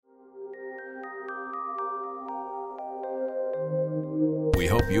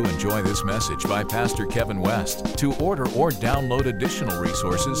hope you enjoy this message by Pastor Kevin West. To order or download additional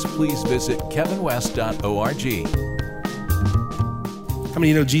resources, please visit kevinwest.org. How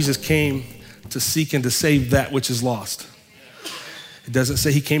many of you know Jesus came to seek and to save that which is lost? It doesn't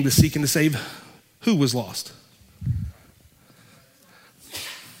say he came to seek and to save who was lost.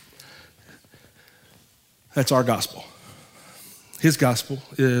 That's our gospel. His gospel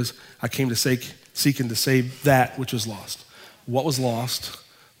is, I came to seek and to save that which was lost. What was lost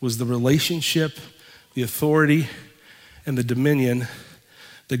was the relationship, the authority, and the dominion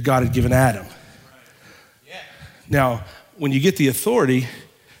that God had given Adam. Now, when you get the authority,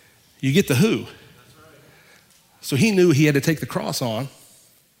 you get the who. So he knew he had to take the cross on,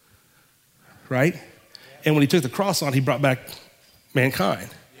 right? And when he took the cross on, he brought back mankind.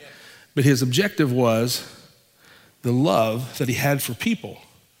 But his objective was the love that he had for people,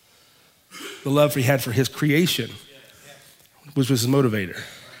 the love he had for his creation, which was his motivator,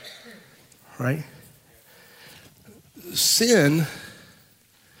 right? Sin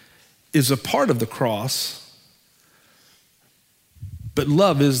is a part of the cross, but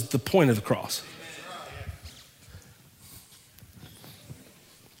love is the point of the cross.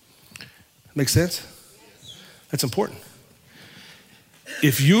 Make sense? That's important.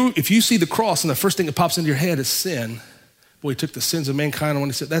 If you see the cross and the first thing that pops into your head is sin, boy, he took the sins of mankind on,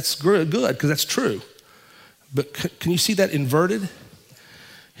 he said, that's good, because that's true. But can you see that inverted?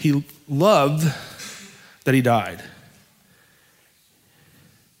 He loved that he died.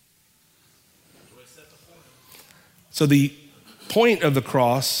 So the point of the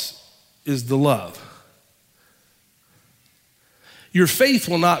cross is the love. Your faith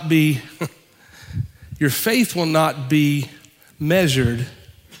will not be measured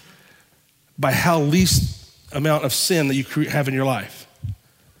by how least amount of sin that you have in your life.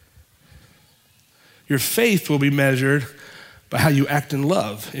 Your faith will be measured by how you act in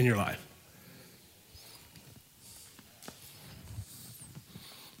love in your life.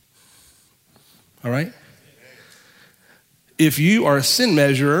 All right? If you are a sin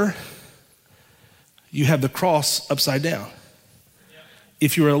measurer, you have the cross upside down.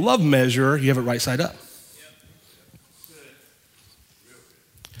 If you're a love measurer, you have it right side up.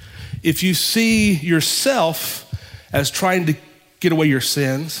 If you see yourself as trying to get away your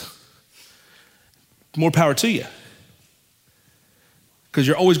sins, more power to you. Because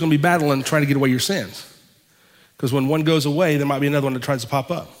you're always going to be battling trying to get away your sins. Because when one goes away, there might be another one that tries to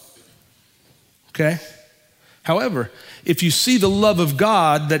pop up. Okay? However, if you see the love of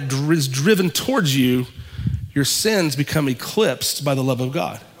God that is driven towards you, your sins become eclipsed by the love of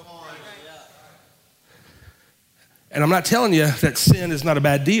God. And I'm not telling you that sin is not a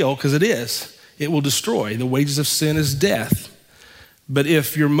bad deal, because it is. It will destroy. The wages of sin is death. But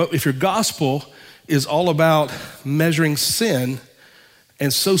if your gospel is all about measuring sin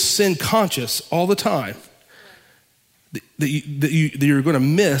and so sin conscious all the time, that you're going to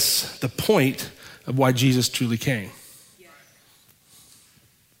miss the point of why Jesus truly came.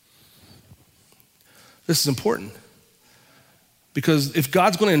 This is important, because if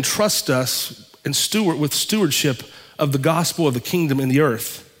God's going to entrust us and stewardship of the gospel of the kingdom in the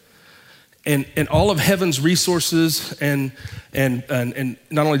earth, and all of heaven's resources and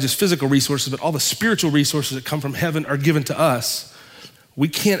not only just physical resources, but all the spiritual resources that come from heaven are given to us, we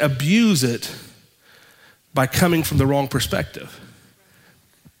can't abuse it by coming from the wrong perspective.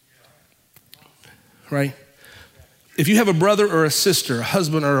 Right? If you have a brother or a sister, a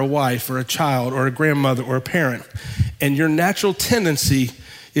husband or a wife or a child or a grandmother or a parent, and your natural tendency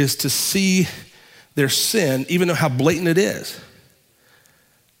is to see their sin, even though how blatant it is,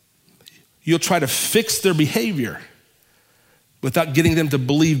 you'll try to fix their behavior without getting them to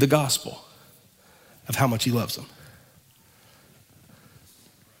believe the gospel of how much he loves them.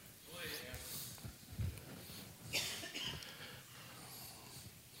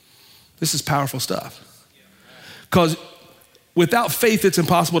 This is powerful stuff. Because without faith, it's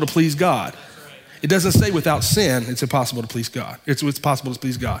impossible to please God. It doesn't say without sin, it's impossible to please God. It's possible to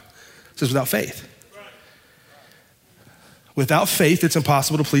please God. It says without faith. Without faith, it's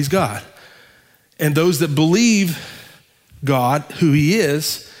impossible to please God. And those that believe God, who he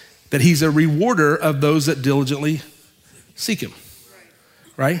is, that he's a rewarder of those that diligently seek him.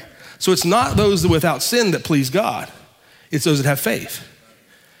 Right? So it's not those that without sin that please God. It's those that have faith.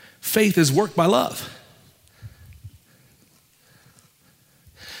 Faith is worked by love.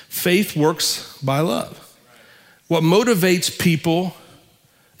 Faith works by love. What motivates people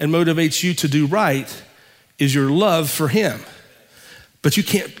and motivates you to do right is your love for him. But you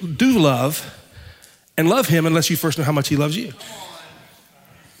can't do love and love him unless you first know how much he loves you.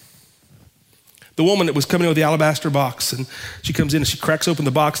 The woman that was coming in with the alabaster box, and she comes in and she cracks open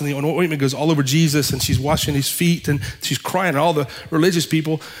the box, and the ointment goes all over Jesus, and she's washing his feet, and she's crying. And all the religious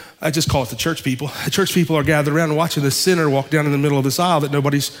people, I just call it the church people are gathered around and watching this sinner walk down in the middle of this aisle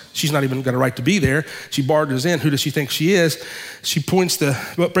that she's not even got a right to be there. She barges in. Who does she think she is? She breaks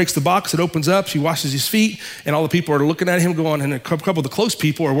the box, it opens up, she washes his feet, and all the people are looking at him going, and a couple of the close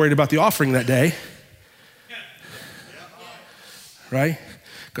people are worried about the offering that day. Right?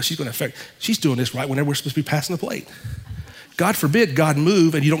 Because she's doing this right whenever we're supposed to be passing the plate. God forbid God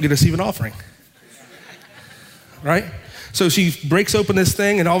move and you don't get to receive an offering. Right? So she breaks open this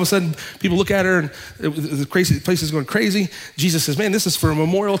thing, and all of a sudden people look at her, and the place is going crazy. Jesus says, man, this is for a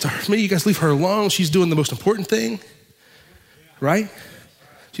memorial to me. You guys leave her alone. She's doing the most important thing. Right?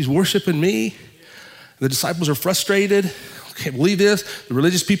 She's worshiping me. The disciples are frustrated. Can't believe this. The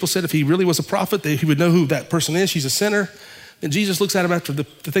religious people said if he really was a prophet, he would know who that person is. She's a sinner. And Jesus looks at him after the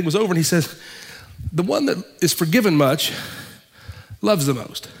thing was over, and he says, the one that is forgiven much loves the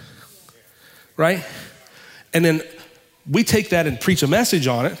most, right? And then we take that and preach a message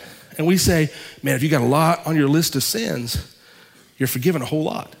on it, and we say, man, if you got a lot on your list of sins, you're forgiven a whole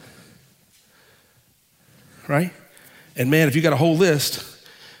lot, right? And man, if you got a whole list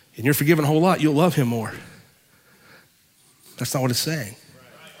and you're forgiven a whole lot, you'll love him more. That's not what it's saying.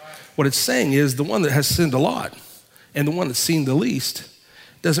 What it's saying is the one that has sinned a lot and the one that's seen the least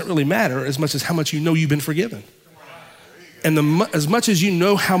doesn't really matter as much as how much you know you've been forgiven. And as much as you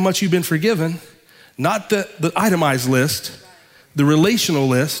know how much you've been forgiven, not the itemized list, the relational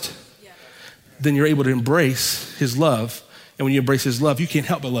list, then you're able to embrace his love. And when you embrace his love, you can't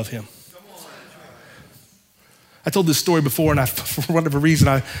help but love him. I told this story before, and for whatever reason,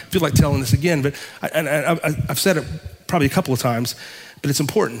 I feel like telling this again, but I've said it probably a couple of times, but it's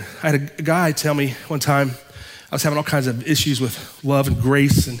important. I had a guy tell me one time, I was having all kinds of issues with love and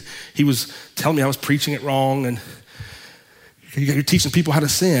grace, and he was telling me I was preaching it wrong, and you're teaching people how to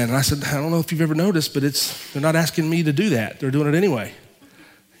sin. And I said, I don't know if you've ever noticed, but they're not asking me to do that. They're doing it anyway.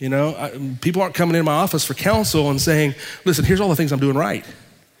 You know, people aren't coming into my office for counsel and saying, listen, here's all the things I'm doing right.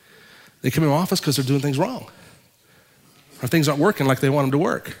 They come in my office because they're doing things wrong, or things aren't working like they want them to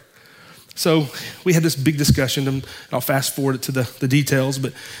work. So we had this big discussion, and I'll fast forward it to the details,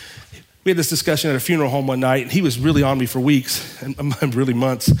 but we had this discussion at a funeral home one night, and he was really on me for weeks, and really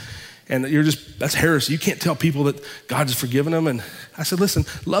months. And that's heresy. You can't tell people that God has forgiven them. And I said, listen,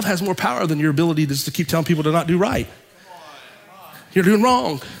 love has more power than your ability just to keep telling people to not do right. You're doing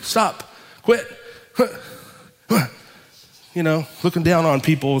wrong. Stop. Quit. You know, looking down on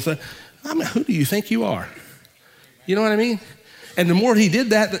people. Who do you think you are? You know what I mean? And the more he did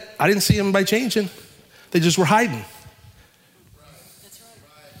that, I didn't see anybody changing. They just were hiding.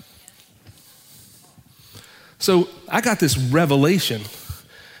 So I got this revelation.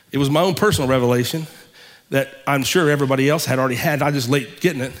 It was my own personal revelation that I'm sure everybody else had already had. I just late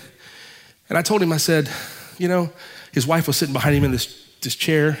getting it. And I told him, I said, you know, his wife was sitting behind him in this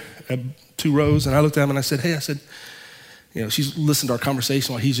chair, 2 rows. And I looked at him and I said, hey, you know, she's listened to our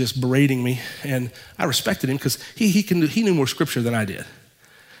conversation while he's just berating me. And I respected him because he knew more scripture than I did.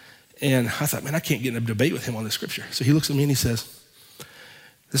 And I thought, man, I can't get in a debate with him on this scripture. So he looks at me and he says,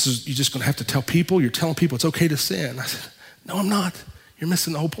 you're just going to have to tell people, you're telling people it's okay to sin. I said, no, I'm not. You're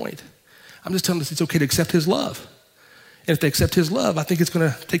missing the whole point. I'm just telling them it's okay to accept his love. And if they accept his love, I think it's going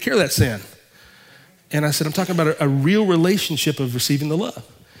to take care of that sin. And I said, I'm talking about a real relationship of receiving the love.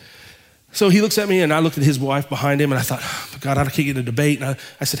 So he looks at me, and I looked at his wife behind him, and I thought, oh, God, I can't get in a debate. And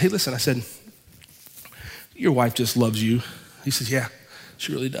I said, hey, listen, I said, your wife just loves you. He says, yeah,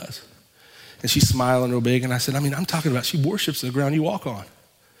 she really does. And she's smiling real big. And I said, I'm talking about she worships the ground you walk on.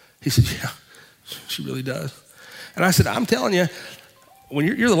 He said, yeah, she really does. And I said, I'm telling you, when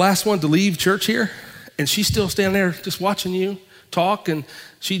you're the last one to leave church here, and she's still standing there just watching you talk, and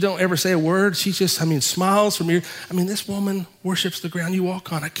she don't ever say a word. She just, smiles from here. This woman worships the ground you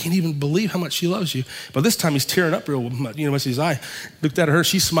walk on. I can't even believe how much she loves you. But this time he's tearing up real much, much his eye. Looked at her,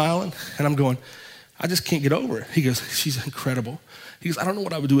 she's smiling, and I'm going, I just can't get over it. He goes, she's incredible. He goes, I don't know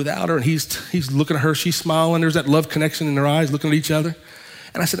what I would do without her. And he's looking at her, she's smiling. There's that love connection in their eyes, looking at each other.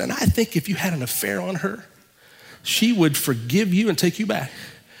 And I said, and I think if you had an affair on her, she would forgive you and take you back.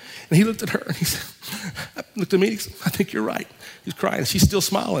 And he looked at her and he said, looked at me, he said, I think you're right. He's crying. She's still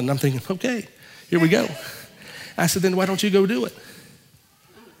smiling. And I'm thinking, okay, here we go. I said, then why don't you go do it?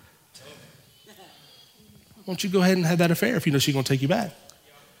 Why don't you go ahead and have that affair if you know she's going to take you back?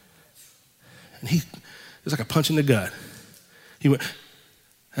 And it was like a punch in the gut. He went,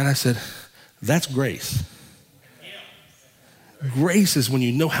 and I said, that's grace. Grace is when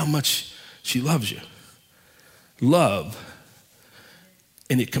you know how much she loves you. Love,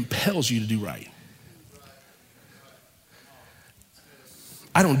 and it compels you to do right.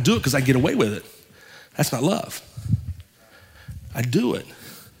 I don't do it because I get away with it. That's not love. I do it,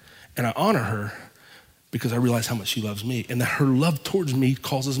 and I honor her because I realize how much she loves me, and that her love towards me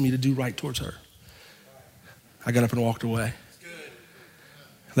causes me to do right towards her. I got up and walked away.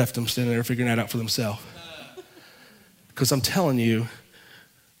 Left them standing there figuring that out for themselves. Because I'm telling you,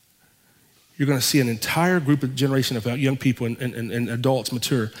 you're going to see an entire group of generation of young people and adults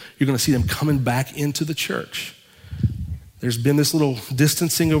mature. You're going to see them coming back into the church. There's been this little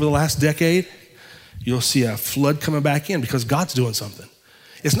distancing over the last decade. You'll see a flood coming back in because God's doing something.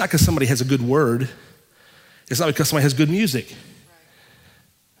 It's not because somebody has a good word. It's not because somebody has good music.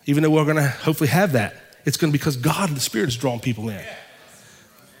 Even though we're going to hopefully have that. It's going to be because God, the Spirit, is drawing people in.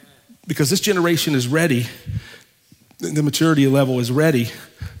 Because this generation is ready, the maturity level is ready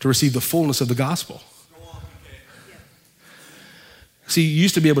to receive the fullness of the gospel. See, you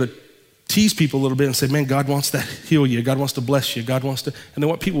used to be able to tease people a little bit and say, man, God wants to heal you. God wants to bless you. God wants to, and then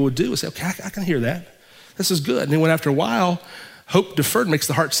what people would do is say, okay, I can hear that. This is good. And then when after a while, hope deferred makes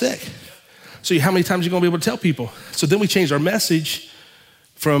the heart sick. So how many times are you going to be able to tell people? So then we changed our message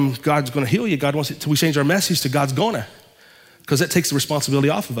from God's going to heal you, God wants it, we changed our message to God's gonna, because that takes the responsibility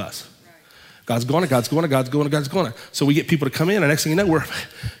off of us. God's gonna, God's gonna, God's gonna, God's gonna. So we get people to come in, and next thing you know, we're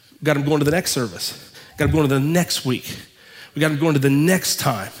got them going to the next service. Got them going to the next week. We got them going to the next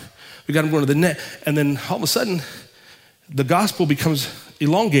time. We got them going to the next, and then all of a sudden, the gospel becomes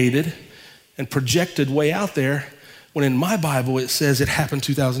elongated and projected way out there, when in my Bible it says it happened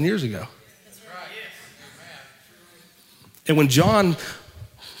 2,000 years ago. And when John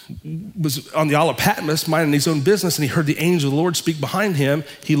was on the Isle of Patmos, minding his own business, and he heard the angel of the Lord speak behind him,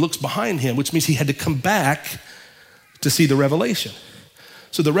 he looks behind him, which means he had to come back to see the revelation.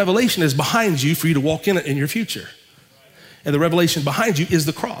 So the revelation is behind you for you to walk in it in your future. And the revelation behind you is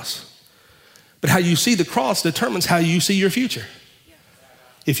the cross. But how you see the cross determines how you see your future.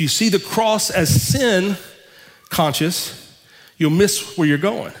 If you see the cross as sin conscious, you'll miss where you're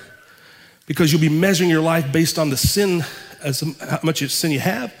going, because you'll be measuring your life based on the sin, as how much sin you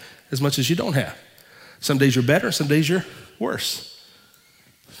have, as much as you don't have. Some days you're better, some days you're worse.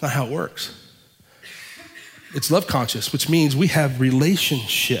 That's not how it works. It's love conscious, which means we have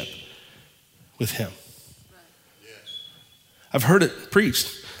relationship with him. I've heard it preached.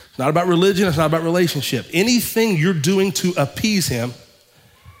 It's not about religion, it's not about relationship. Anything you're doing to appease him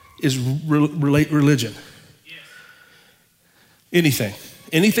is religion.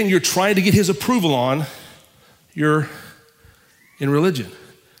 Anything you're trying to get his approval on, you're in religion.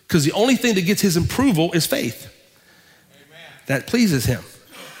 Because the only thing that gets his approval is faith. Amen. That pleases him.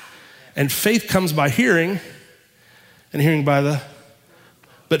 And faith comes by hearing, and hearing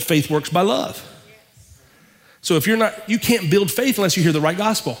but faith works by love. So if you can't build faith unless you hear the right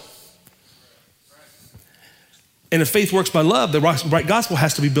gospel. And if faith works by love, the right gospel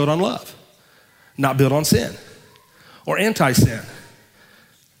has to be built on love, not built on sin or anti-sin.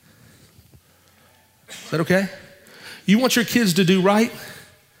 Is that okay? You want your kids to do right?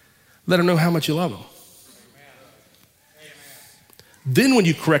 Let them know how much you love them. Then when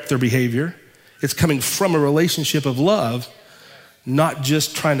you correct their behavior, it's coming from a relationship of love, not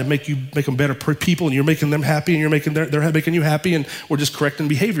just trying to make them better people, and you're making them happy, and they're making you happy, and we're just correcting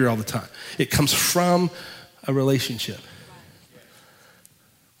behavior all the time. It comes from a relationship.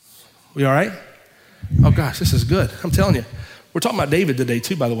 We all right? Oh gosh, this is good. I'm telling you. We're talking about David today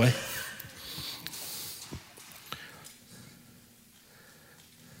too, by the way.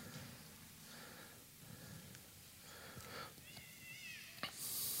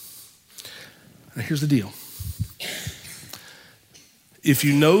 Now here's the deal. If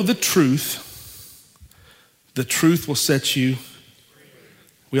you know the truth will set you,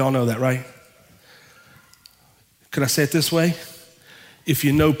 we all know that, right? Could I say it this way? If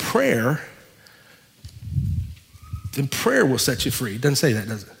you know prayer, then prayer will set you free. It doesn't say that,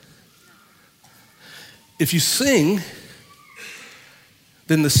 does it? If you sing,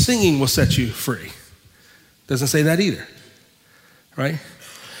 then the singing will set you free. Doesn't say that either, right?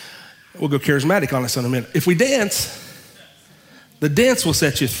 We'll go charismatic on this in a minute. If we dance, the dance will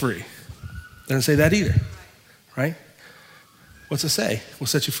set you free. Doesn't say that either, right? What's it say? Will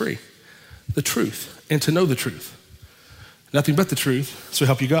set you free. The truth, and to know the truth. Nothing but the truth, so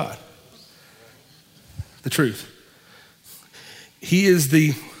help you God. The truth. He is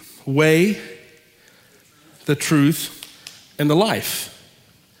the way, the truth, and the life,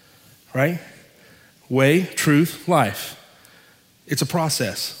 right? Way, truth, life. It's a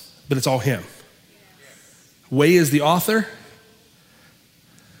process, but it's all him. Way is the author.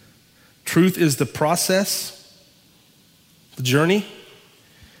 Truth is the process, the journey.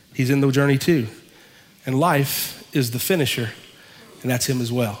 He's in the journey too. And life is the finisher. and that's him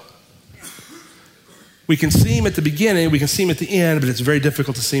as well. We can see him at the beginning, we can see him at the end, but it's very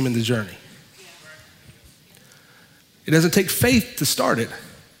difficult to see him in the journey. It doesn't take faith to start it,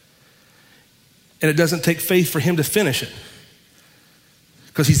 and it doesn't take faith for him to finish it,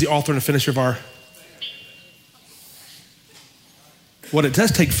 because he's the author and the finisher of our. What it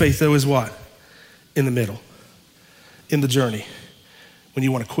does take faith, though, is what? In the middle, in the journey, when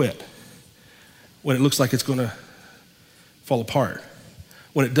you want to quit, when it looks like it's going to fall apart,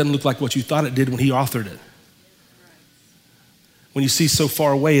 when it doesn't look like what you thought it did when he authored it, when you see so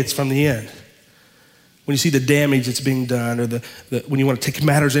far away it's from the end, when you see the damage that's being done, or when you want to take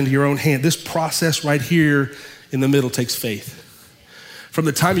matters into your own hand. This process right here in the middle takes faith. From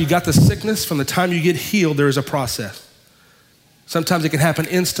the time you got the sickness, from the time you get healed, there is a process. Sometimes it can happen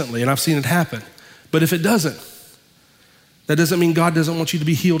instantly, and I've seen it happen. But if it doesn't, that doesn't mean God doesn't want you to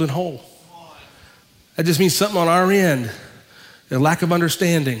be healed and whole. That just means something on our end, a lack of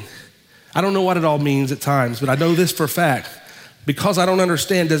understanding. I don't know what it all means at times, but I know this for a fact. Because I don't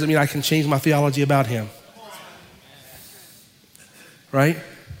understand doesn't mean I can change my theology about him. Right?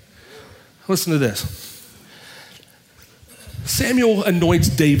 Listen to this. Samuel anoints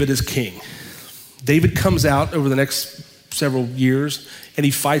David as king. David comes out over the next several years and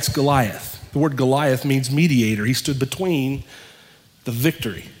he fights Goliath. The word Goliath means mediator. He stood between the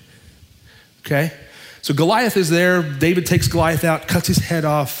victory. Okay? So Goliath is there. David takes Goliath out, cuts his head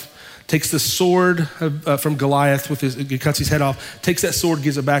off, takes the sword from Goliath, he cuts his head off, takes that sword,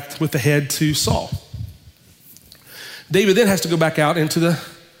 gives it back with the head to Saul. David then has to go back out into the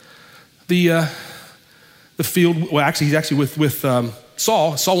field. Well, actually, he's with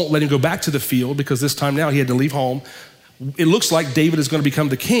Saul. Saul won't let him go back to the field because this time now he had to leave home. It looks like David is going to become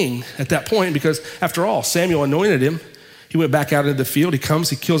the king at that point because, after all, Samuel anointed him. He went back out into the field. He comes,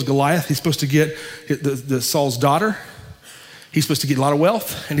 he kills Goliath. He's supposed to get the Saul's daughter. He's supposed to get a lot of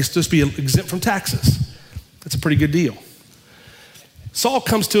wealth, and he's supposed to be exempt from taxes. That's a pretty good deal. Saul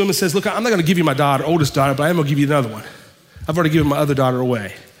comes to him and says, look, I'm not going to give you my daughter, oldest daughter, but I am going to give you another one. I've already given my other daughter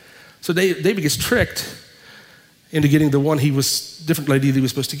away. So David gets tricked into getting the one different lady that he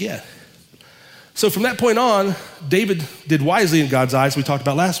was supposed to get. So from that point on, David did wisely in God's eyes. We talked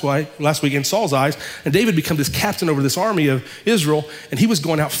about last week in Saul's eyes, and David became this captain over this army of Israel, and he was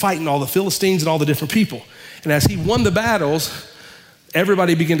going out fighting all the Philistines and all the different people. And as he won the battles,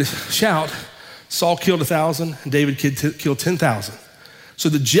 everybody began to shout, Saul killed 1,000, and David killed 10,000. So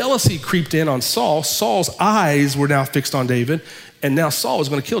the jealousy creeped in on Saul. Saul's eyes were now fixed on David, and now Saul was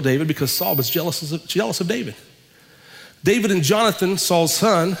going to kill David because Saul was jealous of David. David and Jonathan, Saul's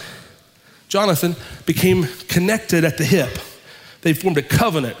son, Jonathan, became connected at the hip. They formed a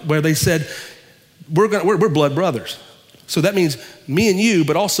covenant where they said, we're blood brothers. So that means me and you,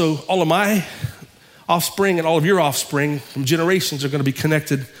 but also all of my offspring and all of your offspring from generations are going to be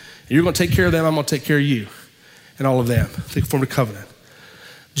connected. And you're going to take care of them, I'm going to take care of you and all of them. They formed a covenant.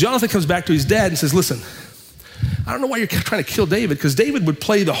 Jonathan comes back to his dad and says, listen, I don't know why you're trying to kill David, because David would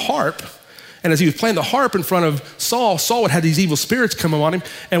play the harp, and as he was playing the harp in front of Saul, Saul would have these evil spirits come on him,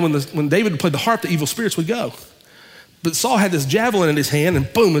 and when David played the harp, the evil spirits would go. But Saul had this javelin in his hand,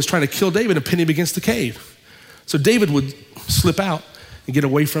 and boom, was trying to kill David and pin him against the cave. So David would slip out and get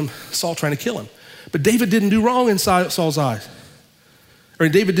away from Saul trying to kill him. But David didn't do wrong in Saul's eyes. Or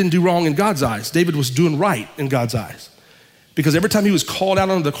David didn't do wrong in God's eyes. David was doing right in God's eyes. Because every time he was called out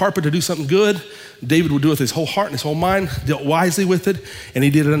onto the carpet to do something good, David would do it with his whole heart and his whole mind, dealt wisely with it, and he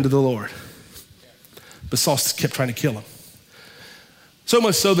did it unto the Lord. But Saul kept trying to kill him. So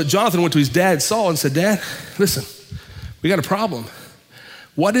much so that Jonathan went to his dad, Saul, and said, Dad, listen, we got a problem.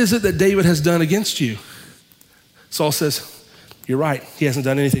 What is it that David has done against you? Saul says, you're right. He hasn't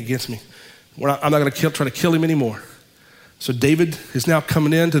done anything against me. I'm not going to try to kill him anymore. So David is now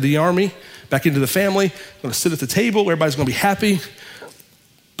coming into the army, back into the family, going to sit at the table. Everybody's going to be happy.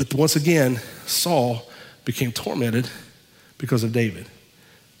 But once again, Saul became tormented because of David.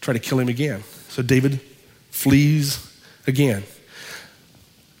 Tried to kill him again. So David flees again.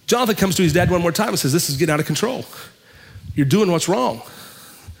 Jonathan comes to his dad one more time and says, this is getting out of control. You're doing what's wrong.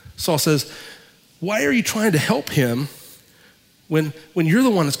 Saul says, why are you trying to help him when you're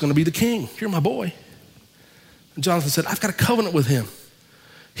the one that's going to be the king? You're my boy. And Jonathan said, I've got a covenant with him.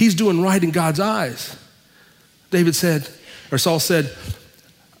 He's doing right in God's eyes. Saul said,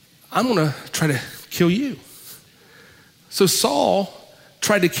 I'm going to try to kill you. So Saul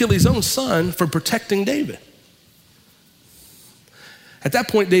tried to kill his own son for protecting David. At that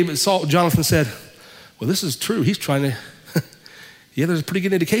point, Jonathan said, well, this is true. He's trying to, yeah, there's a pretty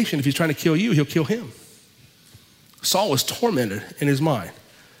good indication if he's trying to kill you, he'll kill him. Saul was tormented in his mind.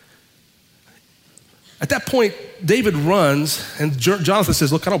 At that point, David runs, and Jonathan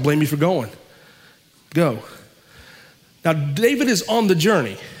says, look, I don't blame you for going. Go. Now, David is on the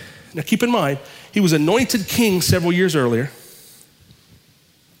journey. Now, keep in mind, he was anointed king several years earlier,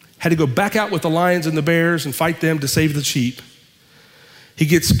 had to go back out with the lions and the bears and fight them to save the sheep. He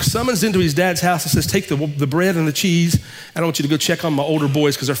gets summoned into his dad's house and says, take the bread and the cheese. I don't want you to go check on my older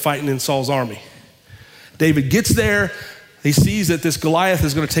boys because they're fighting in Saul's army. David gets there. He sees that this Goliath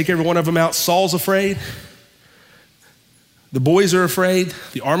is going to take every one of them out. Saul's afraid. The boys are afraid.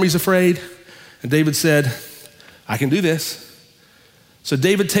 The army's afraid. And David said, I can do this. So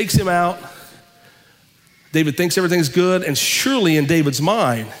David takes him out. David thinks everything's good. And surely in David's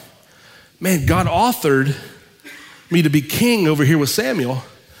mind, man, God authored me to be king over here with Samuel.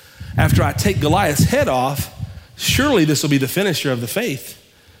 After I take Goliath's head off, surely this will be the finisher of the faith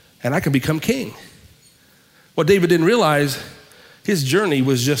and I can become king. What David didn't realize, his journey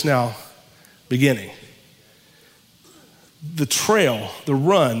was just now beginning. The trail, the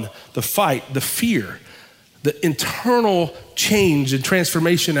run, the fight, the fear, the internal change and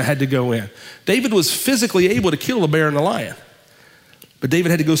transformation that had to go in. David was physically able to kill a bear and a lion, but David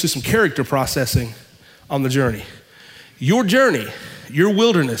had to go through some character processing on the journey. Your journey, your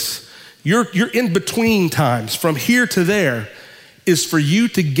wilderness, your in-between times from here to there is for you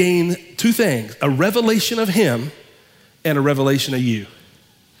to gain two things, a revelation of him and a revelation of you.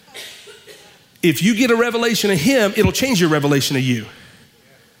 If you get a revelation of him, it'll change your revelation of you.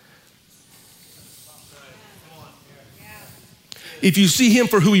 If you see him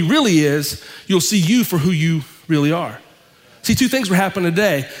for who he really is, you'll see you for who you really are. See, two things were happening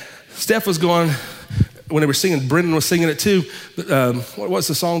today. Steph was going, when they were singing, Brendan was singing it too. What was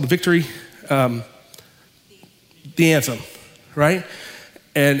the song, the victory? The anthem, right?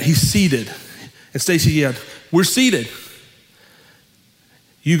 And he's seated. And Stacy yelled, we're seated.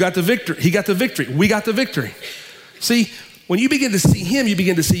 You got the victory. He got the victory. We got the victory. See, when you begin to see him, you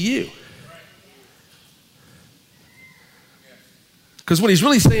begin to see you. Because what he's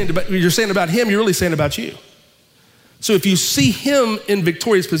really saying about, you're saying about him, you're really saying about you. So if you see him in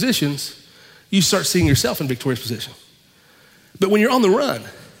victorious positions, you start seeing yourself in victorious position. But when you're on the run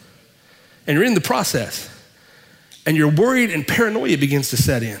and you're in the process and you're worried and paranoia begins to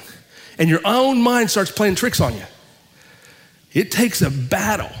set in and your own mind starts playing tricks on you, it takes a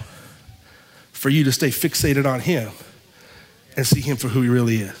battle for you to stay fixated on him and see him for who he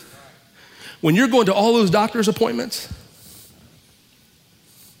really is. When you're going to all those doctor's appointments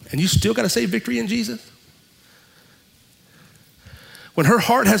and you still got to say victory in Jesus, when her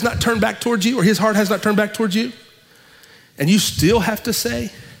heart has not turned back towards you or his heart has not turned back towards you, and you still have to say,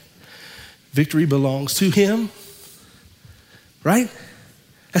 victory belongs to him, right?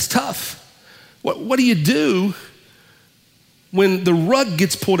 That's tough. What do you do when the rug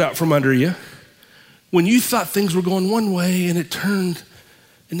gets pulled out from under you, when you thought things were going one way and it turned,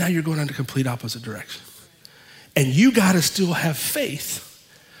 and now you're going in the complete opposite direction? And you got to still have faith.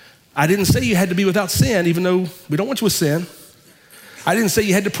 I didn't say you had to be without sin, even though we don't want you with sin. I didn't say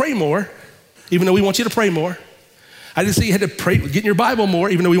you had to pray more, even though we want you to pray more. I didn't say you had to pray, get in your Bible more,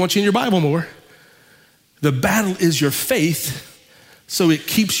 even though we want you in your Bible more. The battle is your faith, so it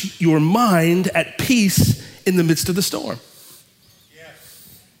keeps your mind at peace in the midst of the storm.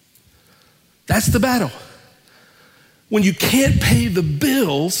 Yes. That's the battle. When you can't pay the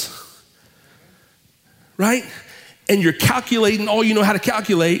bills, right? And you're calculating all you know how to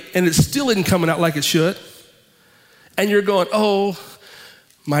calculate, and it still isn't coming out like it should. And you're going, oh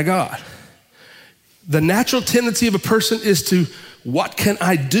my God. The natural tendency of a person is to, what can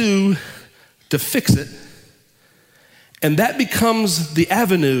I do to fix it? And that becomes the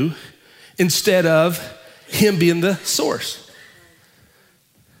avenue instead of him being the source.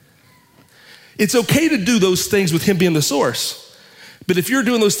 It's okay to do those things with him being the source, but if you're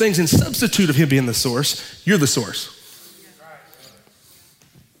doing those things in substitute of him being the source, you're the source.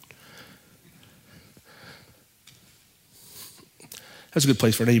 That's a good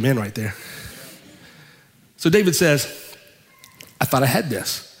place for an amen right there. So David says, I thought I had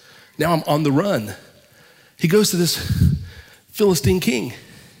this. Now I'm on the run. He goes to this Philistine king.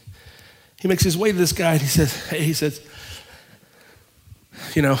 He makes his way to this guy and he says,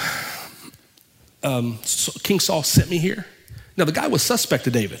 King Saul sent me here. Now the guy was suspect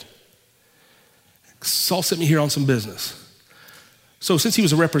to David. Saul sent me here on some business. So since he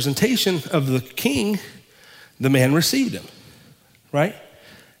was a representation of the king, the man received him. Right?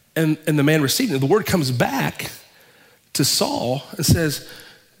 And the man received him. The word comes back to Saul and says,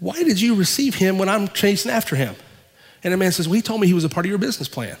 why did you receive him when I'm chasing after him? And the man says, well, he told me he was a part of your business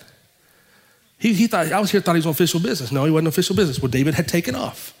plan. He thought, I was here, thought he was on official business. No, he wasn't official business. Well, David had taken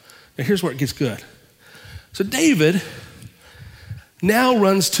off. Now here's where it gets good. So David now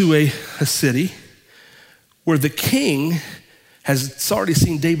runs to a city where the king has already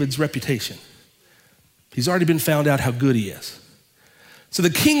seen David's reputation. He's already been found out how good he is. So the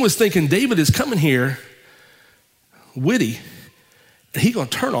king was thinking, David is coming here witty, and he's gonna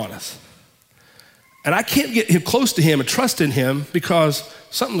turn on us. And I can't get him close to him and trust in him because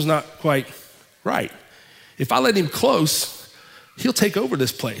something's not quite right. If I let him close, he'll take over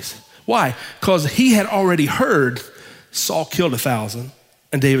this place. Why? Because he had already heard Saul killed 1,000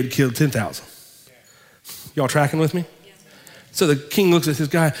 and David killed 10,000. Y'all tracking with me? So the king looks at this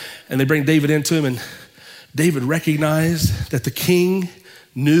guy and they bring David into him, and David recognized that the king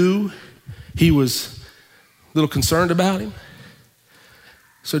knew he was a little concerned about him.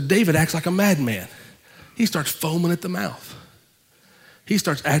 So David acts like a madman. He starts foaming at the mouth. He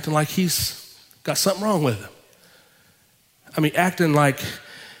starts acting like he's got something wrong with him. I mean, acting like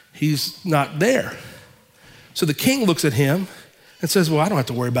he's not there. So the king looks at him and says, well, I don't have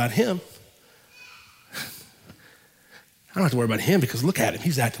to worry about him. I don't have to worry about him because look at him.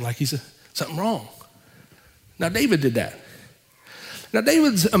 He's acting like he's something wrong. Now, David did that. Now,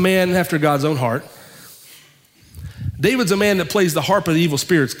 David's a man after God's own heart. David's a man that plays the harp of the evil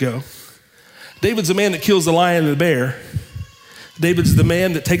spirits go. David's a man that kills the lion and the bear. David's the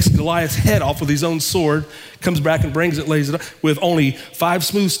man that takes Goliath's head off with his own sword, comes back and brings it, lays it up with only 5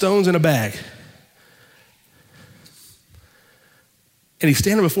 smooth stones in a bag. And he's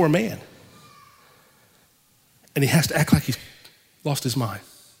standing before a man. And he has to act like he's lost his mind.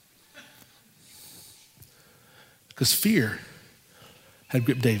 Because fear had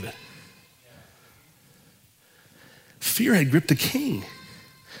gripped David. Fear had gripped the king.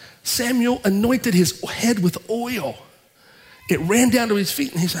 Samuel anointed his head with oil. It ran down to his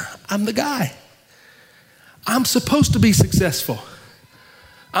feet and he said, I'm the guy. I'm supposed to be successful.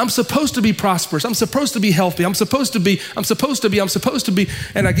 I'm supposed to be prosperous. I'm supposed to be healthy. I'm supposed to be.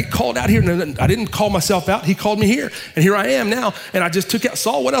 And I get called out here, and I didn't call myself out. He called me here. And here I am now. And I just took out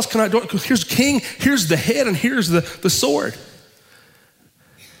Saul. What else can I do? Here's the king, here's the head, and here's the sword.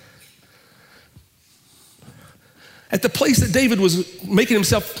 At the place that David was making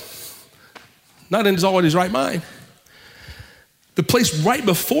himself not in his right mind, the place right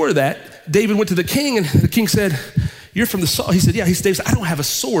before that, David went to the king, and the king said, you're from the Saul. He said, yeah. David said, I don't have a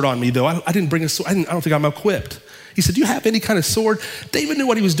sword on me, though. I didn't bring a sword. I don't think I'm equipped. He said, do you have any kind of sword? David knew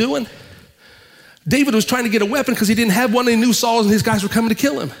what he was doing. David was trying to get a weapon because he didn't have one, and he knew Saul and his guys were coming to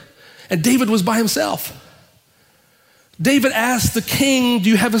kill him. And David was by himself. David asked the king, do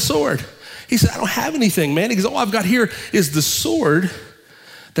you have a sword? He said, I don't have anything, man. He goes, all I've got here is the sword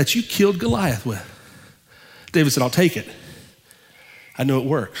that you killed Goliath with. David said, I'll take it. I know it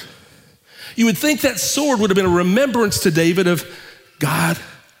works. You would think that sword would have been a remembrance to David of, God,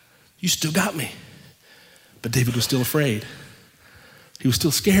 you still got me. But David was still afraid. He was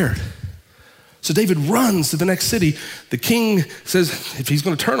still scared. So David runs to the next city. The king says, if he's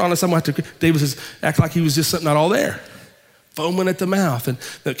going to turn on us, I'm going to have to. David says, act like he was just not all there, foaming at the mouth. And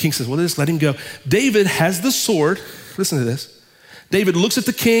the king says, well, just let him go. David has the sword. Listen to this. David looks at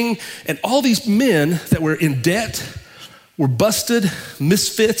the king, and all these men that were in debt, were busted,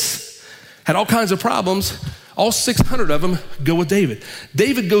 misfits, had all kinds of problems. All 600 of them go with David.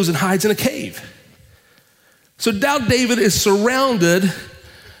 David goes and hides in a cave. So now David is surrounded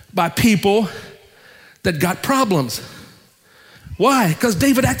by people that got problems. Why? Because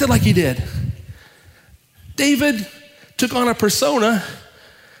David acted like he did. David took on a persona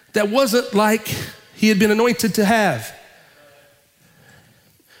that wasn't like he had been anointed to have.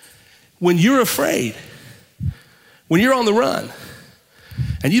 When you're afraid, when you're on the run,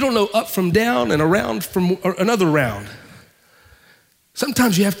 and you don't know up from down and around from another round,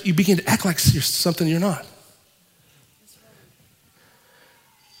 sometimes you begin to act like you're something you're not.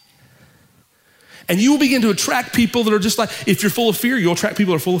 And you will begin to attract people that are just like, if you're full of fear, you'll attract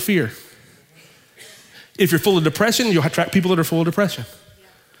people that are full of fear. If you're full of depression, you'll attract people that are full of depression.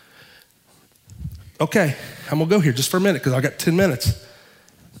 Okay, I'm gonna go here just for a minute because I got 10 minutes.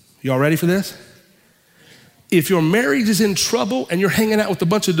 Y'all ready for this? If your marriage is in trouble and you're hanging out with a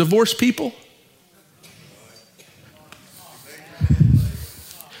bunch of divorced people,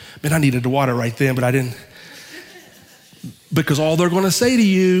 man, I needed the water right then, but I didn't. Because all they're gonna say to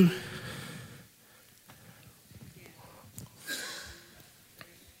you,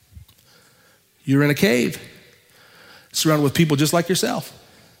 you're in a cave, surrounded with people just like yourself.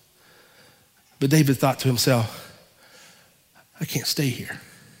 But David thought to himself, I can't stay here.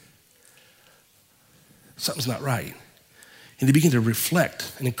 Something's not right. And he began to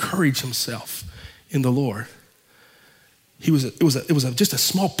reflect and encourage himself in the Lord. It was just a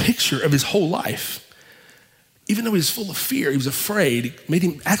small picture of his whole life. even though he was full of fear, he was afraid, it made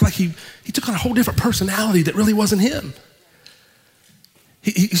him act like he took on a whole different personality that really wasn't him.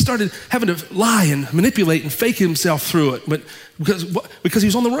 He started having to lie and manipulate and fake himself through it, but because he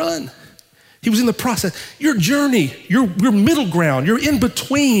was on the run. He was in the process. Your journey, your middle ground, your in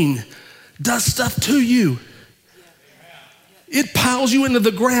between does stuff to you. It piles you into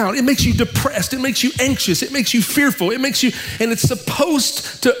the ground. It makes you depressed. It makes you anxious. It makes you fearful. It makes you, and it's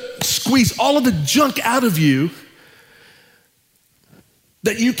supposed to squeeze all of the junk out of you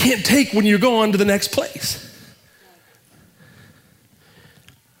that you can't take when you're going to the next place.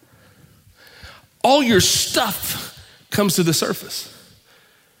 All your stuff comes to the surface.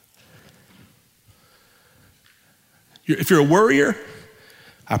 If you're a worrier,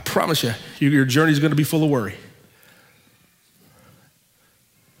 I promise you, your journey is going to be full of worry.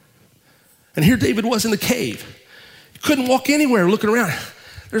 And here David was in the cave. He couldn't walk anywhere looking around.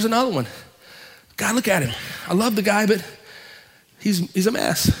 There's another one. God, look at him. I love the guy, but he's a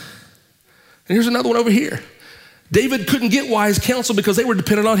mess. And here's another one over here. David couldn't get wise counsel because they were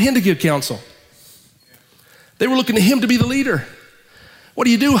dependent on him to give counsel. They were looking to him to be the leader. What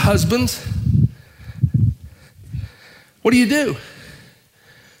do you do, husbands? What do you do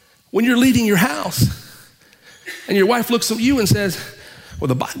when you're leading your house and your wife looks at you and says, well,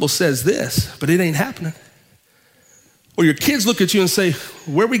 the Bible says this, but it ain't happening? Or your kids look at you and say,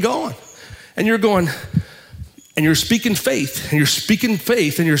 where are we going? And you're going, and you're speaking faith, and you're speaking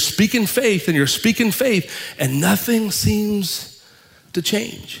faith, and you're speaking faith, and you're speaking faith, and nothing seems to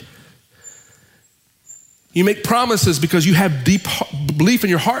change. You make promises because you have deep belief in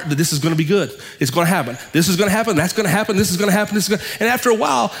your heart that this is going to be good. It's going to happen. This is going to happen. That's going to happen. This is going to happen. This is going to. And after a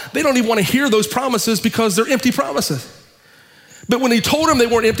while, they don't even want to hear those promises because they're empty promises. But when he told them they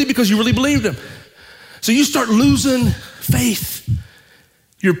weren't empty because you really believed them. So you start losing faith.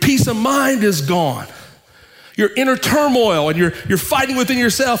 Your peace of mind is gone. Your inner turmoil, and you're fighting within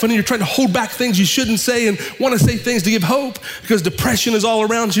yourself, and you're trying to hold back things you shouldn't say and want to say things to give hope because depression is all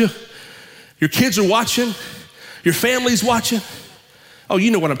around you. Your kids are watching. Your family's watching. Oh, you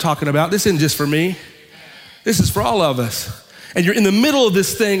know what I'm talking about. This isn't just for me. This is for all of us. And you're in the middle of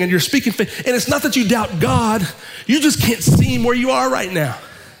this thing and you're speaking faith. And it's not that you doubt God. You just can't see him where you are right now.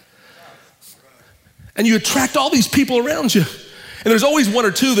 And you attract all these people around you. And there's always one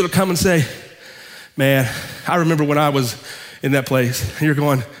or two that'll come and say, man, I remember when I was in that place. And you're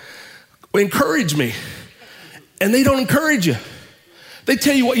going, well, encourage me. And they don't encourage you. They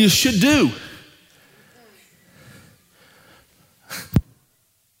tell you what you should do.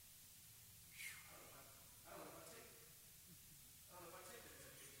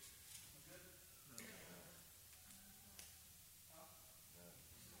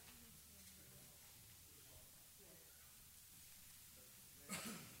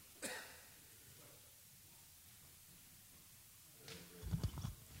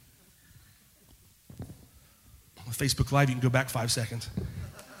 Facebook Live, you can go back 5 seconds.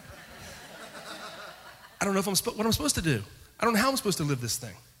 I don't know if what I'm supposed to do. I don't know how I'm supposed to live this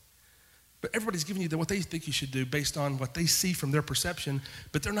thing. But everybody's giving you what they think you should do based on what they see from their perception,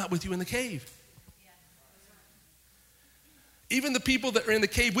 but they're not with you in the cave. Even the people that are in the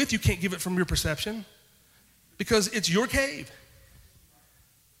cave with you can't give it from your perception because it's your cave.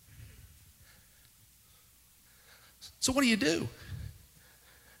 So what do?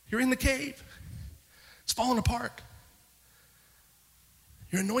 You're in the cave. It's falling apart.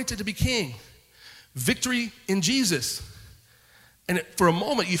 You're anointed to be king. Victory in Jesus. And for a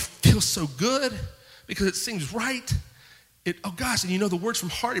moment, you feel so good because it seems right. Oh gosh, and you know the words from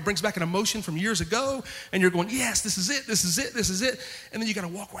heart. It brings back an emotion from years ago. And you're going, yes, this is it, this is it, this is it. And then you got to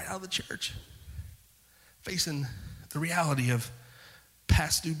walk right out of the church facing the reality of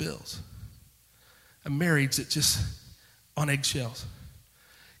past due bills. A marriage that just on eggshells.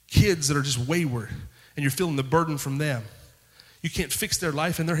 Kids that are just wayward. And you're feeling the burden from them. You can't fix their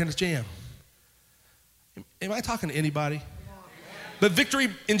life and they're in a jam. Am I talking to anybody? But victory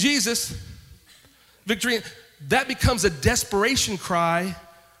in Jesus, that becomes a desperation cry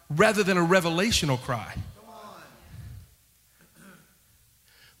rather than a revelational cry.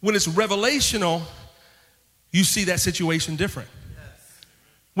 When it's revelational, you see that situation different.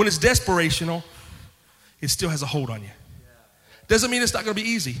 When it's desperational, it still has a hold on you. Doesn't mean it's not going to be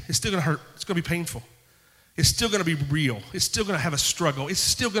easy. It's still going to hurt. It's going to be painful. It's still going to be real. It's still going to have a struggle. It's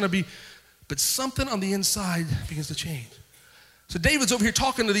still going to be, but something on the inside begins to change. So David's over here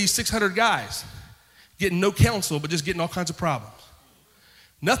talking to these 600 guys, getting no counsel, but just getting all kinds of problems.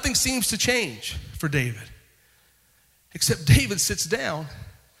 Nothing seems to change for David, except David sits down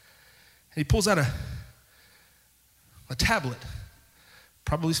and he pulls out a tablet,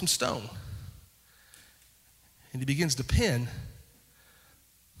 probably some stone. And he begins to pen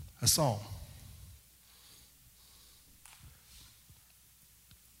a psalm.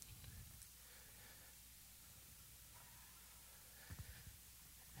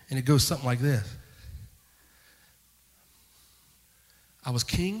 And it goes something like this. I was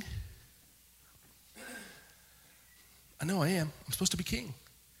king. I know I am. I'm supposed to be king.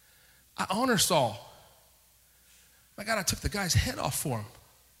 I honor Saul. My God, I took the guy's head off for him.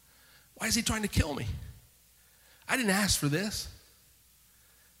 Why is he trying to kill me? I didn't ask for this.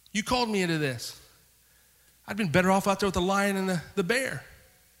 You called me into this. I'd been better off out there with the lion and the bear.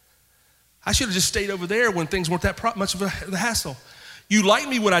 I should have just stayed over there when things weren't that much of a hassle. You liked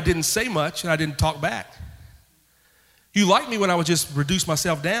me when I didn't say much and I didn't talk back. You liked me when I would just reduce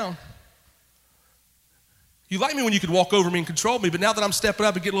myself down. You liked me when you could walk over me and control me, but now that I'm stepping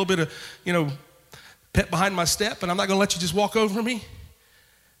up and get a little bit of, pet behind my step, and I'm not going to let you just walk over me.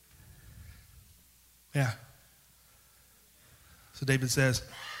 Yeah. So David says,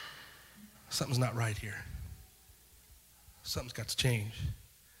 something's not right here. Something's got to change. And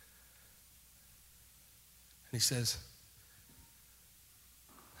he says,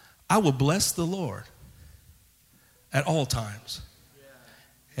 I will bless the Lord at all times,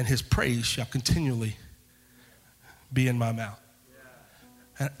 and his praise shall continually be in my mouth.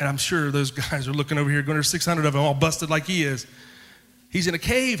 And I'm sure those guys are looking over here going, there's 600 of them all busted like he is. He's in a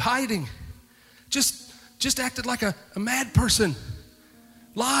cave hiding. Just acted like a mad person.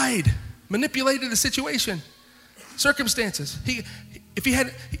 Lied. Manipulated the situation. Circumstances.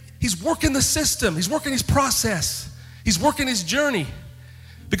 He's working the system. He's working his process. He's working his journey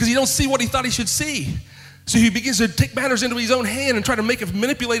because he don't see what he thought he should see. So he begins to take matters into his own hand and try to make it,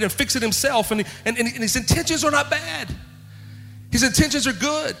 manipulate and fix it himself. And his intentions are not bad. His intentions are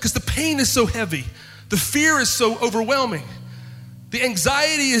good because the pain is so heavy. The fear is so overwhelming. The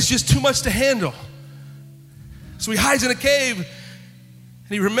anxiety is just too much to handle. So he hides in a cave and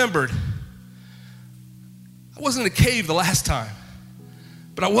he remembered, I wasn't in a cave the last time,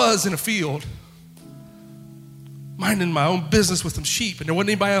 but I was in a field minding my own business with some sheep and there wasn't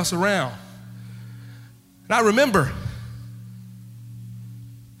anybody else around. And I remember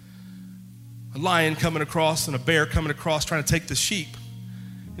a lion coming across and a bear coming across trying to take the sheep.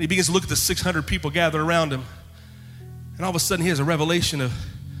 And he begins to look at the 600 people gathered around him. And all of a sudden he has a revelation of,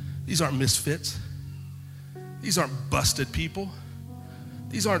 these aren't misfits. These aren't busted people.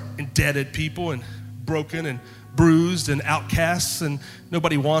 These aren't indebted people and broken and bruised and outcasts and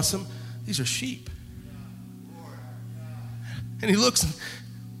nobody wants them. These are sheep. And he looks,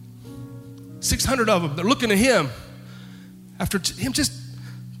 600 of them, they're looking at him after him just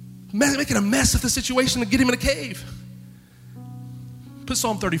making a mess of the situation to get him in a cave. Put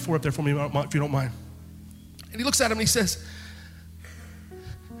Psalm 34 up there for me if you don't mind. And he looks at him and he says,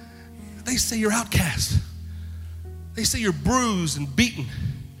 they say you're outcast. They say you're bruised and beaten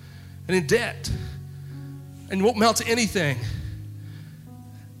and in debt and you won't amount to anything.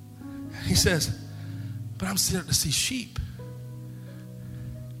 He says, but I'm sent to see sheep.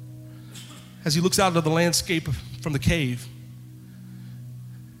 As he looks out into the landscape from the cave,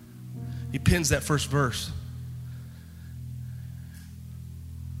 he pins that first verse.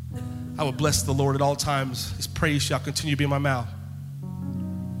 I will bless the Lord at all times. His praise shall continue to be in my mouth.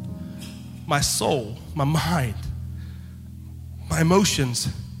 My soul, my mind, my emotions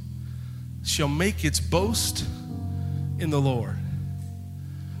shall make its boast in the Lord.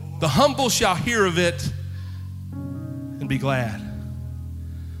 The humble shall hear of it and be glad.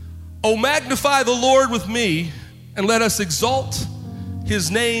 Oh, magnify the Lord with me and let us exalt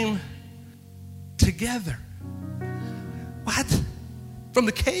his name together. What? From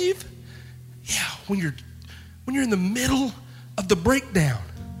the cave? Yeah, when you're in the middle of the breakdown,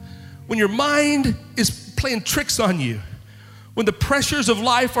 when your mind is playing tricks on you, when the pressures of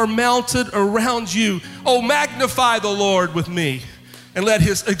life are mounted around you, oh, magnify the Lord with me and let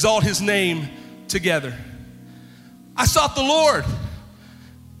us exalt his name together. I sought the Lord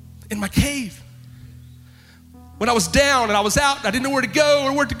in my cave. When I was down and I was out and I didn't know where to go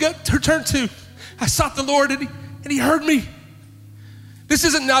or where to turn to, I sought the Lord and he heard me. This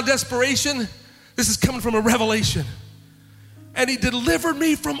isn't now desperation. This is coming from a revelation. And he delivered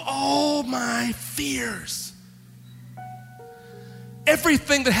me from all my fears.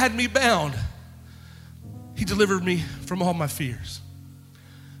 Everything that had me bound, he delivered me from all my fears.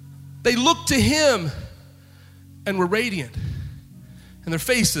 They looked to him and were radiant, and their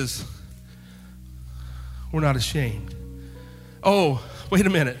faces were not ashamed. Oh, wait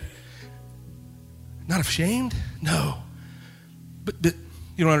a minute. Not ashamed? No. But you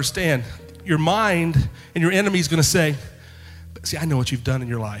don't understand. Your mind and your enemy is going to say, see, I know what you've done in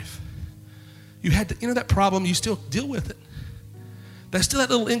your life. You had to, that problem, you still deal with it. There's still that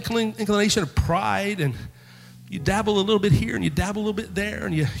little inclination of pride, and you dabble a little bit here and you dabble a little bit there,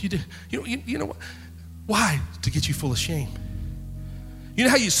 and you know what? Why? To get you full of shame. You know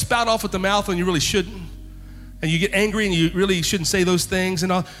how you spout off with the mouth when you really shouldn't? And you get angry and you really shouldn't say those things,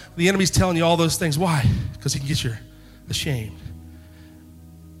 and all, the enemy's telling you all those things. Why? Because he can get you ashamed.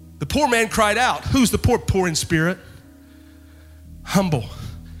 The poor man cried out. Who's the poor? Poor in spirit, humble,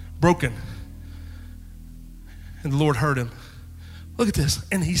 broken. And the Lord heard him. Look at this.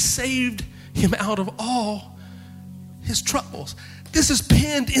 And he saved him out of all his troubles. This is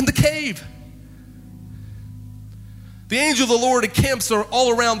penned in the cave. The angel of the Lord encamps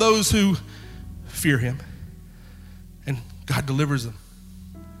all around those who fear him. And God delivers them.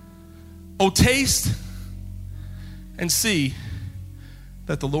 Oh, taste and see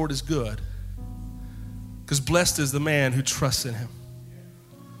that the Lord is good, because blessed is the man who trusts in him.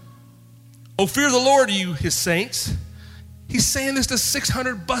 Oh, fear the Lord, you his saints. He's saying this to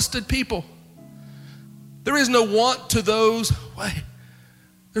 600 busted people. There is no want to those. Wait,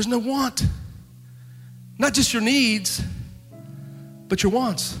 there's no want. Not just your needs, but your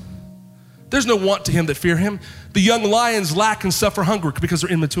wants. There's no want to him that fear him. The young lions lack and suffer hunger because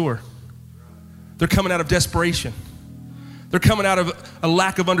they're immature. They're coming out of desperation. They're coming out of a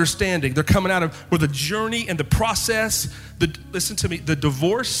lack of understanding. They're coming out of where the journey and the process, listen to me, the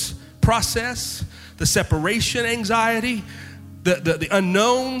divorce process, the separation anxiety, the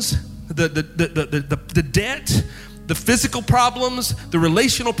unknowns, the debt, the physical problems, the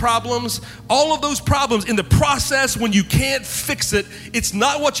relational problems, all of those problems in the process when you can't fix it, it's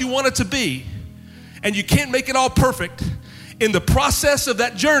not what you want it to be, and you can't make it all perfect. In the process of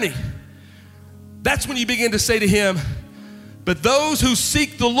that journey, that's when you begin to say to him, but those who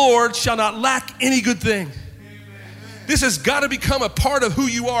seek the Lord shall not lack any good thing. This has got to become a part of who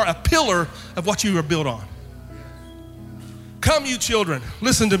you are, a pillar of what you are built on. Come, you children,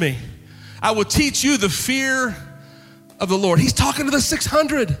 listen to me. I will teach you the fear of the Lord. He's talking to the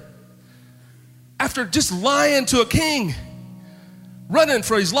 600 after just lying to a king, running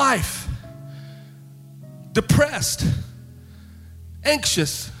for his life, depressed,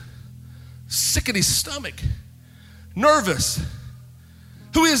 anxious, sick in his stomach, nervous.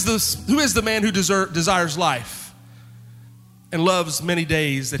 Who is the man who desires life and loves many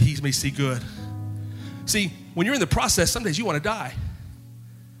days that he may see good? See, when you're in the process, some days you want to die.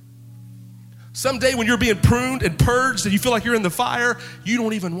 Someday when you're being pruned and purged and you feel like you're in the fire, you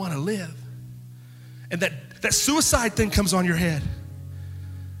don't even want to live. And that suicide thing comes on your head.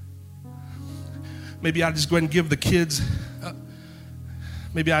 Maybe I'll just go ahead and give the kids,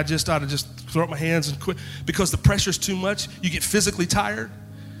 maybe I just ought to just throw up my hands and quit, because the pressure's too much. You get physically tired,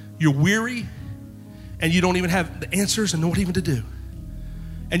 you're weary, and you don't even have the answers and know what even to do.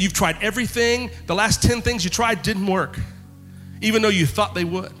 And you've tried everything. The last 10 things you tried didn't work, even though you thought they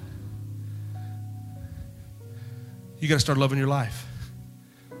would. You got to start loving your life.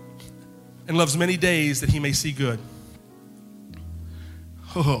 And loves many days that he may see good.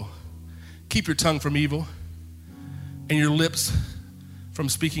 Oh, keep your tongue from evil and your lips from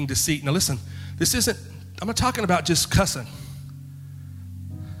speaking deceit. Now listen, I'm not talking about just cussing,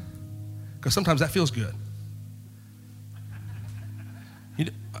 because sometimes that feels good.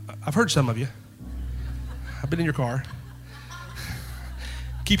 I've heard some of you. I've been in your car.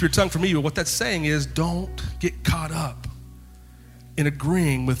 Keep your tongue from evil. What that's saying is, don't get caught up in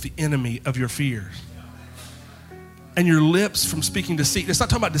agreeing with the enemy of your fears. And your lips from speaking deceit. It's not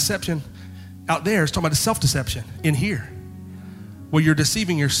talking about deception out there. It's talking about self-deception in here, where you're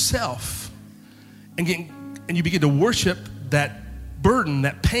deceiving yourself and you begin to worship that burden,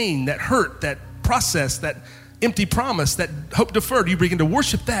 that pain, that hurt, that process, that empty promise, that hope deferred. You begin to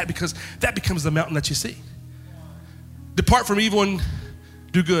worship that because that becomes the mountain that you see. Depart from evil and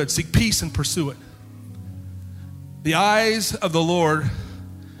do good. Seek peace and pursue it. The eyes of the Lord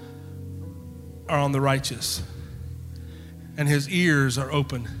are on the righteous, and his ears are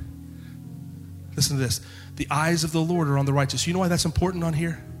open. Listen to this. The eyes of the Lord are on the righteous. You know why that's important on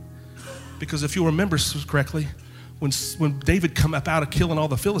here? Because if you remember correctly, when David come up out of killing all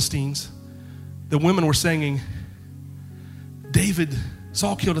the Philistines, the women were singing,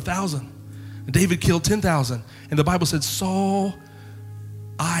 Saul killed 1,000, and David killed 10,000. And the Bible said Saul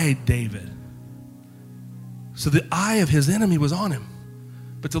eyed David. So the eye of his enemy was on him.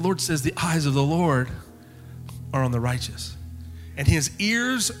 But the Lord says the eyes of the Lord are on the righteous, and his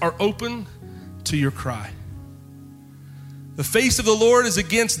ears are open to your cry. The face of the Lord is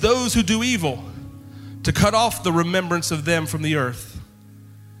against those who do evil, to cut off the remembrance of them from the earth.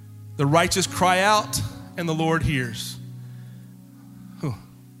 The righteous cry out, and the Lord hears.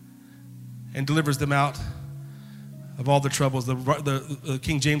 and delivers them out of all the troubles. The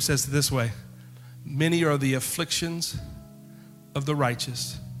King James says it this way: many are the afflictions of the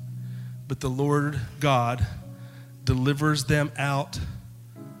righteous, but the Lord God delivers them out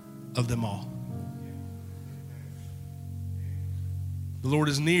of them all. The Lord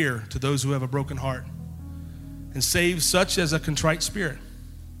is near to those who have a broken heart and saves such as a contrite spirit.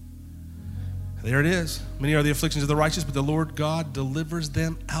 There it is. Many are the afflictions of the righteous, but the Lord God delivers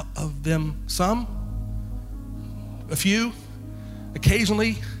them out of them. Some, a few,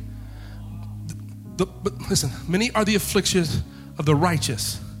 occasionally. But listen, many are the afflictions of the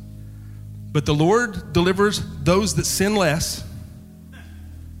righteous, but the Lord delivers those that sin less.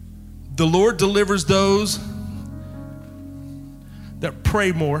 The Lord delivers those that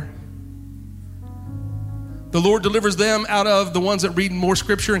pray more. The Lord delivers them out of the ones that read more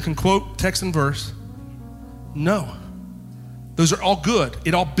scripture and can quote text and verse. No. Those are all good.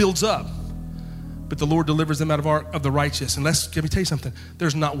 It all builds up. But the Lord delivers them out of the righteous. And let me tell you something.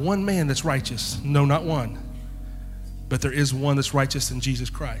 There's not one man that's righteous. No, not one. But there is one that's righteous in Jesus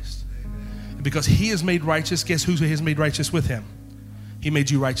Christ. And because he is made righteous, guess who he has made righteous with him? He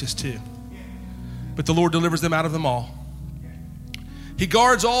made you righteous too. But the Lord delivers them out of them all. He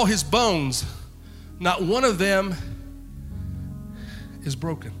guards all his bones. Not one of them is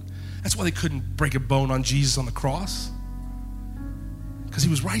broken. That's why they couldn't break a bone on Jesus on the cross, because he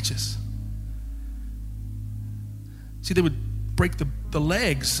was righteous. See, they would break the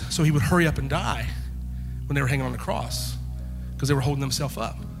legs so he would hurry up and die when they were hanging on the cross, because they were holding themselves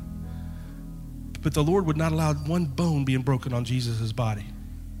up. But the Lord would not allow one bone being broken on Jesus' body.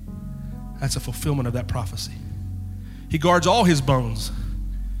 That's a fulfillment of that prophecy. He guards all his bones.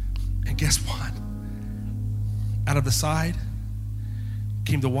 And guess what? Out of the side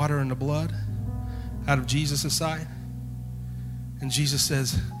came the water and the blood, out of Jesus' side. And Jesus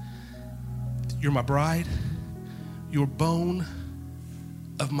says, you're my bride, you're bone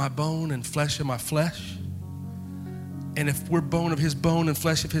of my bone and flesh of my flesh. And if we're bone of his bone and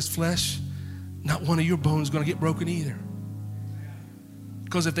flesh of his flesh, not one of your bones is going to get broken either.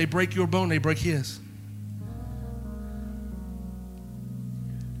 Because if they break your bone, they break his.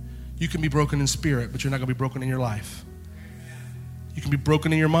 You can be broken in spirit, but you're not going to be broken in your life. You can be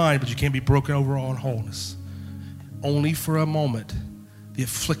broken in your mind, but you can't be broken overall in wholeness. Only for a moment the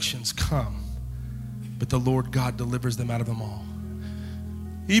afflictions come, but the Lord God delivers them out of them all.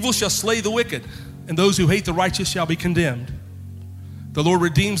 Evil shall slay the wicked, and those who hate the righteous shall be condemned. The Lord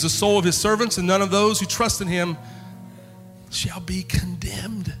redeems the soul of his servants, and none of those who trust in him shall be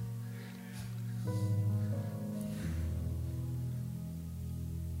condemned.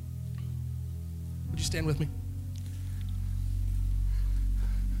 Would you stand with me?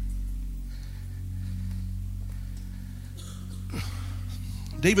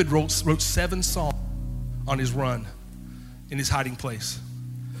 David wrote 7 psalms on his run in his hiding place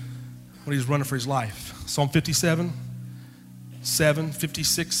when he was running for his life. Psalm 57, 7,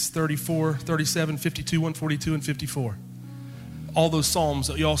 56, 34, 37, 52, 142, and 54. All those psalms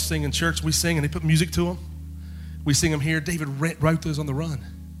that y'all sing in church, we sing and they put music to them. We sing them here. David wrote those on the run.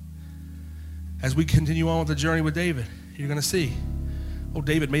 As we continue on with the journey with David, you're going to see,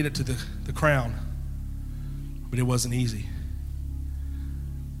 David made it to the crown, but it wasn't easy.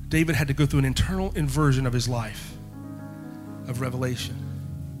 David had to go through an internal inversion of his life, of revelation.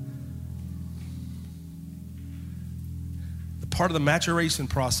 The part of the maturation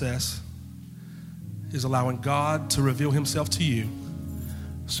process is allowing God to reveal himself to you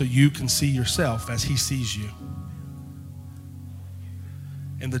so you can see yourself as he sees you.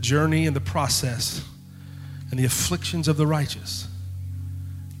 And the journey and the process and the afflictions of the righteous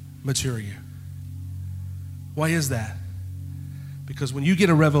mature you. Why is that? Because when you get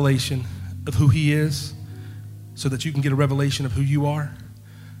a revelation of who he is, so that you can get a revelation of who you are,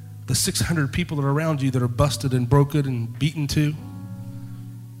 the 600 people that are around you that are busted and broken and beaten too,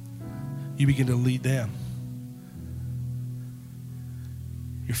 you begin to lead them.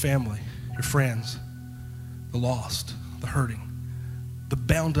 Your family, your friends, the lost, the hurting, the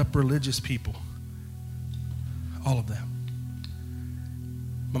bound up religious people, all of them.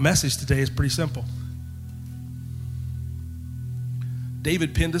 My message today is pretty simple.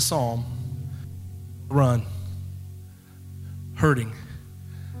 David penned a psalm, run, hurting,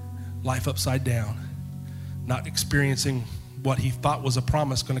 life upside down, not experiencing what he thought was a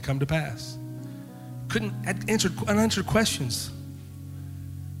promise going to come to pass. Couldn't answer unanswered questions.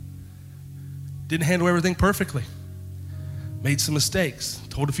 Didn't handle everything perfectly. Made some mistakes,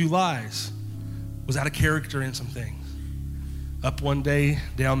 told a few lies, was out of character in some things. Up one day,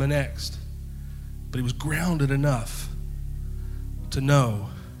 down the next. But he was grounded enough to know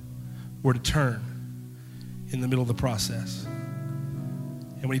were to turn in the middle of the process.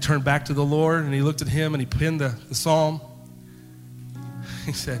 And when he turned back to the Lord and he looked at him and he penned the psalm,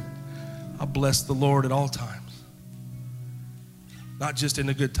 he said, "I'll bless the Lord at all times. Not just in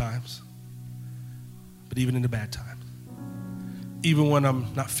the good times, but even in the bad times. Even when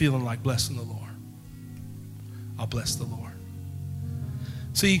I'm not feeling like blessing the Lord, I'll bless the Lord."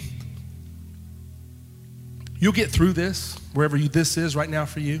 See, you'll get through this, wherever this is right now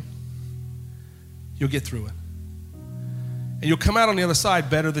for you. You'll get through it. And you'll come out on the other side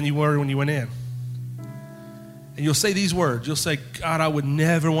better than you were when you went in. And you'll say these words. You'll say, "God, I would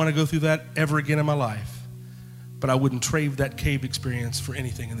never want to go through that ever again in my life, but I wouldn't trade that cave experience for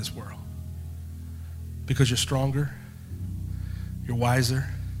anything in this world." Because you're stronger, you're wiser,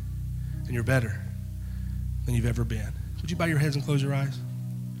 and you're better than you've ever been. Would you bow your heads and close your eyes?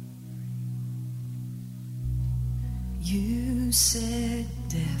 You said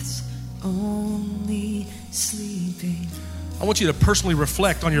death's only sleeping. I want you to personally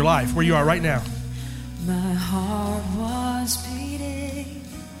reflect on your life, where you are right now. My heart was beating.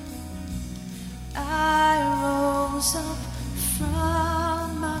 I rose up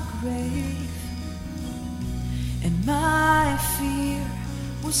from my grave, and my fear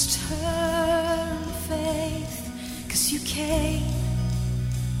was turned to faith, 'cause you came.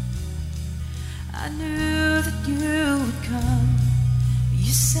 I knew that you would come.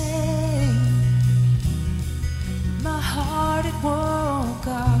 You saved my heart, it woke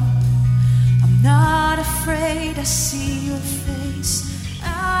up. I'm not afraid, I see your face.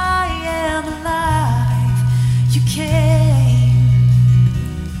 I am alive. You came.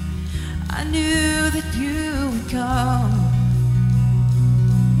 I knew that you would come.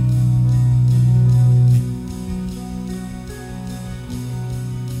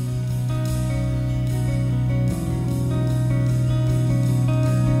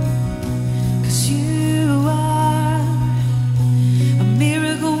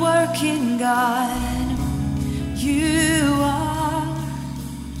 God, you are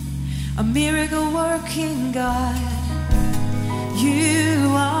a miracle working God. You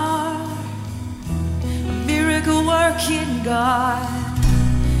are a miracle working God.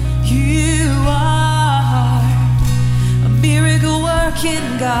 You are a miracle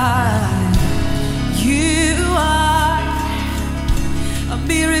working God. You are a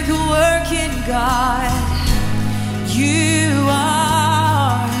miracle working God. You are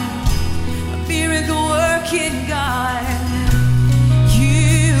miracle working God. You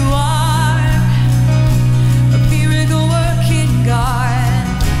are a miracle working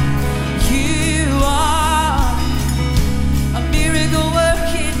God. You are a miracle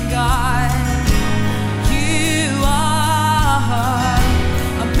working God. You are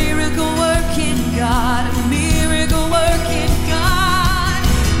a miracle working God. A miracle working God.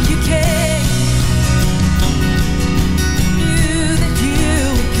 You came. Knew that you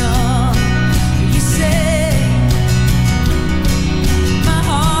would come.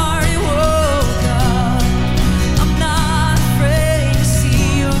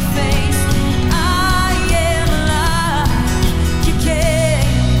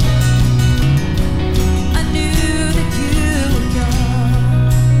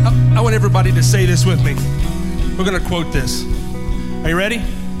 I want everybody to say this with me. We're going to quote this. Are you ready?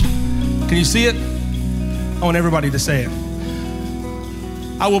 Can you see it? I want everybody to say it.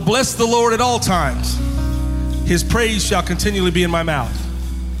 I will bless the Lord at all times. His praise shall continually be in my mouth.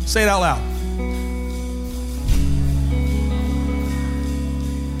 Say it out loud.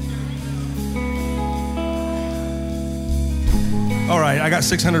 All right, I got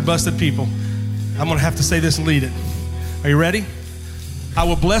 600 busted people. I'm going to have to say this and lead it. Are you ready? I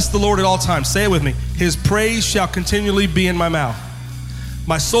will bless the Lord at all times. Say it with me. His praise shall continually be in my mouth.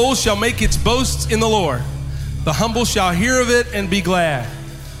 My soul shall make its boasts in the Lord. The humble shall hear of it and be glad.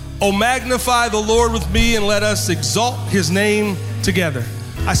 Oh, magnify the Lord with me and let us exalt his name together.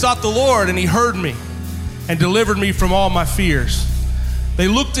 I sought the Lord and he heard me and delivered me from all my fears. They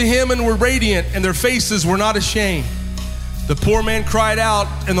looked to him and were radiant, and their faces were not ashamed. The poor man cried out,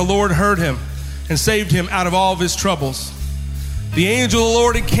 and the Lord heard him and saved him out of all of his troubles. The angel of the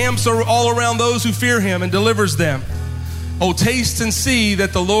Lord encamps all around those who fear him and delivers them. Oh, taste and see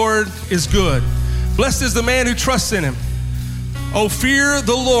that the Lord is good. Blessed is the man who trusts in him. Oh, fear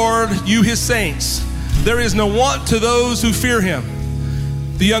the Lord, you his saints. There is no want to those who fear him.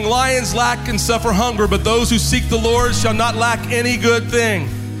 The young lions lack and suffer hunger, but those who seek the Lord shall not lack any good thing.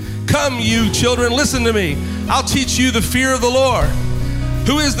 Come, you children, listen to me. I'll teach you the fear of the Lord.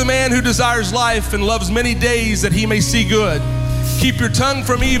 Who is the man who desires life and loves many days that he may see good? Keep your tongue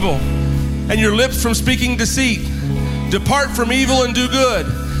from evil and your lips from speaking deceit. Depart from evil and do good.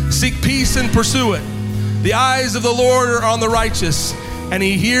 Seek peace and pursue it. The eyes of the Lord are on the righteous, and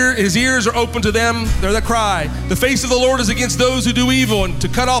his ears are open to them. They're the cry. The face of the Lord is against those who do evil, and to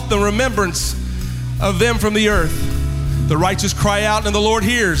cut off the remembrance of them from the earth. The righteous cry out, and the Lord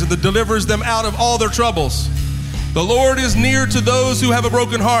hears, and delivers them out of all their troubles. The Lord is near to those who have a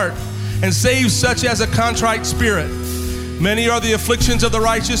broken heart, and saves such as a contrite spirit. Many are the afflictions of the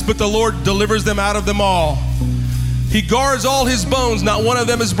righteous, but the Lord delivers them out of them all. He guards all his bones, not one of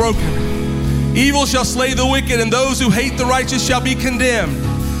them is broken. Evil shall slay the wicked, and those who hate the righteous shall be condemned.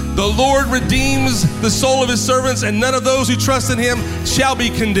 The Lord redeems the soul of his servants, and none of those who trust in him shall be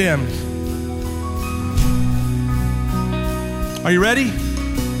condemned. Are you ready?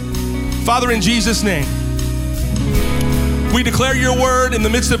 Father, in Jesus' name, we declare your word in the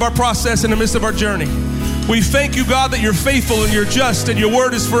midst of our process, in the midst of our journey. We thank you, God, that you're faithful and you're just, and your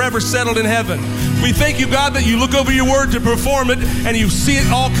word is forever settled in heaven. We thank you, God, that you look over your word to perform it, and you see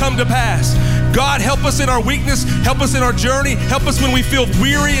it all come to pass. God, help us in our weakness. Help us in our journey. Help us when we feel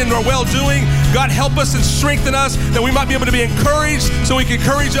weary in our well-doing. God, help us and strengthen us that we might be able to be encouraged so we can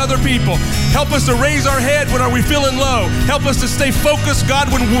encourage other people. Help us to raise our head when we're feeling low. Help us to stay focused,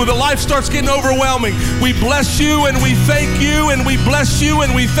 God, when the life starts getting overwhelming. We bless you and we thank you and we bless you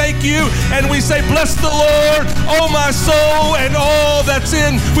and we thank you and we say, bless the Lord, oh my soul, and all that's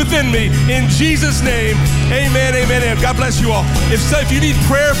within me. In Jesus' name, amen, amen, amen. God bless you all. If you need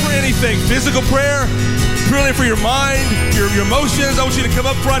prayer for anything, physical prayer, really for your mind, your emotions, I want you to come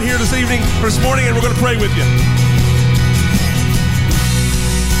up front here this evening or this morning, and we're going to pray with you.